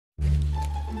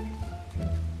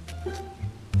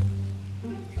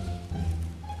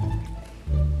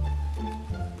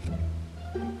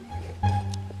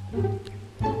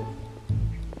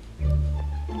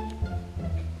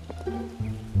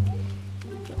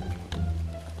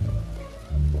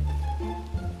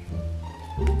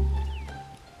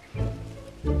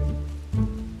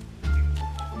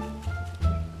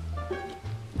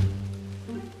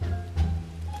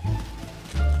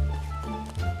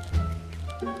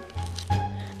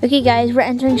Okay guys, we're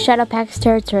entering Shadowpack's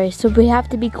territory, so we have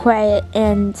to be quiet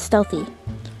and stealthy.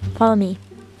 Follow me.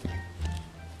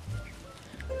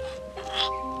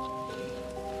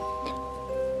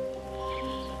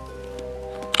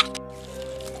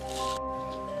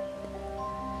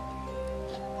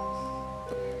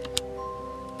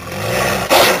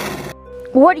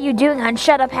 What are you doing on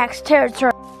Shadowpack's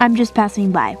territory? I'm just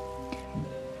passing by.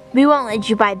 We won't let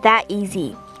you by that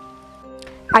easy.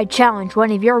 I challenge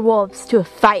one of your wolves to a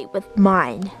fight with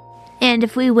mine. And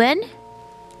if we win?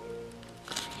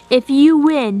 If you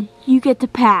win, you get to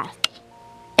pass.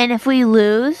 And if we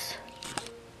lose,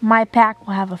 my pack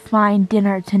will have a fine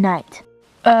dinner tonight.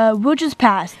 We'll just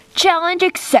pass. Challenge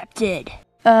accepted.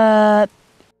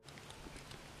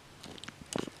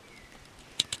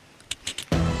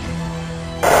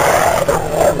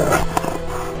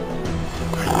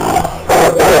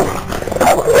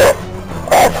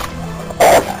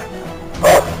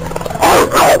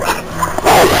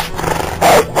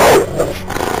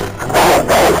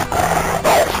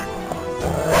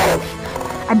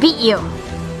 I beat you.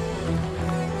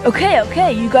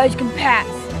 Okay, you guys can pass.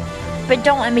 But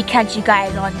don't let me catch you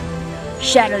guys on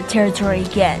Shadow territory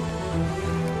again.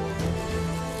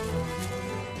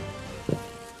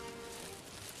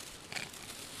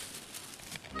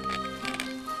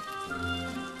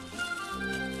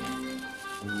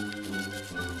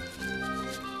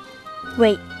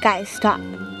 Wait, guys, stop.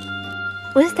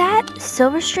 Was that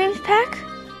Silverstream's pack?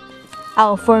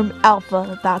 I'll inform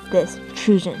Alpha about this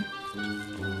intrusion.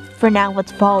 For now,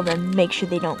 let's follow them and make sure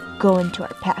they don't go into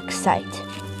our pack site.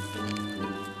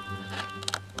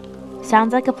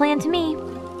 Sounds like a plan to me.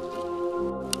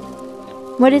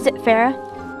 What is it, Farah?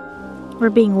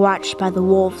 We're being watched by the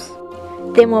wolves.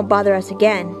 They won't bother us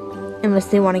again, unless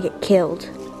they want to get killed.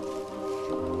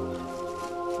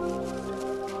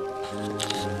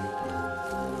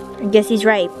 I guess he's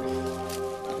right.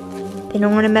 They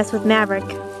don't want to mess with Maverick.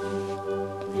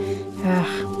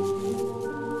 Ugh.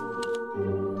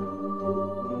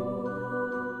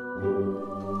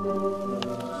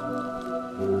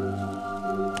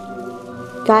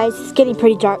 Guys, it's getting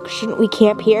pretty dark. Shouldn't we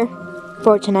camp here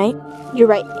for tonight? You're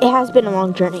right, it has been a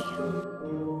long journey.